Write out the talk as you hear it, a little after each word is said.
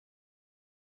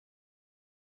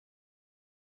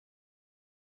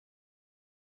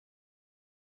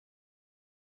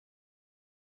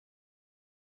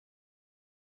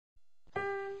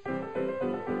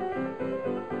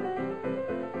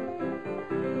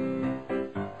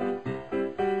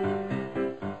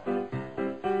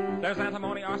There's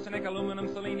antimony, arsenic, aluminum,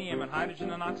 selenium, and hydrogen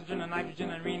and oxygen and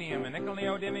nitrogen and rhenium, and nickel,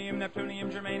 neodymium,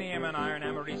 neptunium, germanium, and iron,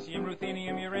 americium,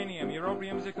 ruthenium, uranium,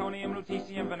 europium, zirconium,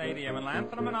 lutetium, vanadium, and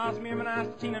lanthanum, and osmium, and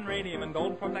astatine, and radium, and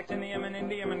gold, protactinium, and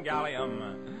indium, and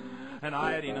gallium, and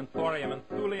iodine, and thorium, and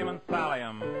thulium, and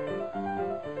thallium.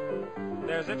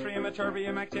 There's yttrium,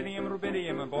 ytterbium, actinium,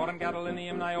 rubidium, and boron,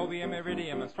 gadolinium, niobium,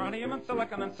 iridium, and strontium, and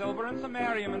silicon, and silver, and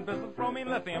samarium, and bismuth, bromine,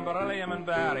 lithium, beryllium, and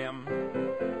barium.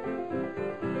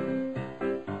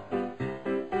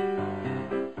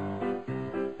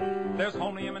 There's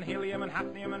holmium and helium and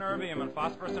hafnium and erbium and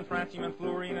phosphorus and francium and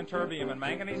fluorine and terbium and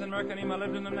manganese and mercurium,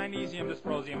 molybdenum, magnesium,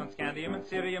 dysprosium and scandium and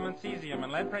cerium and cesium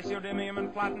and lead, praseodymium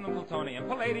and platinum, plutonium,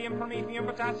 palladium, promethium,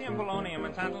 potassium, polonium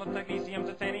and tantalum, technetium,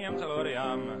 titanium,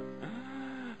 tellurium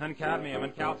and cadmium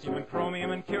and calcium and chromium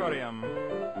and curium.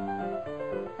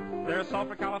 There's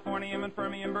sulfur, californium, and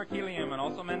fermium, berkelium, and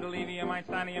also mendelevium,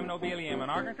 einsteinium, nobelium,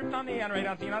 and argon, krypton, neon,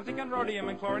 radon, xenon, zinc, and rhodium,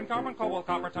 and chlorine, carbon, cobalt,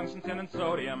 copper, tungsten, tin, and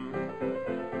sodium.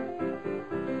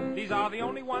 These are the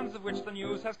only ones of which the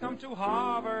news has come to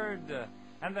Harvard.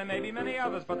 And there may be many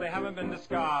others, but they haven't been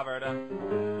discovered.